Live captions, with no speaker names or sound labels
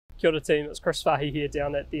Kia ora team, it's Chris Farhi here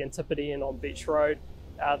down at the Antipodean on Beach Road.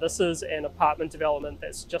 This is an apartment development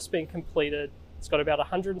that's just been completed. It's got about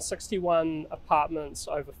 161 apartments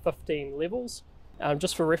over 15 levels.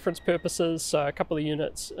 Just for reference purposes, so a couple of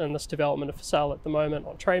units in this development are for sale at the moment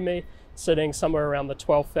on TradeMe, sitting somewhere around the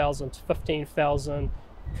 12,000 to 15,000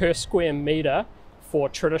 per square metre for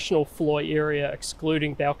traditional floor area,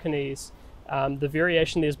 excluding balconies. The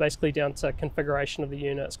variation there is basically down to configuration of the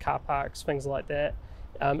units, car parks, things like that.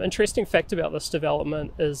 Interesting fact about this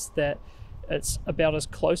development is that it's about as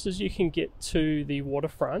close as you can get to the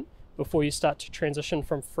waterfront before you start to transition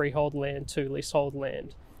from freehold land to leasehold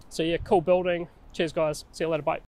land. So yeah, cool building. Cheers guys, see you later, bye.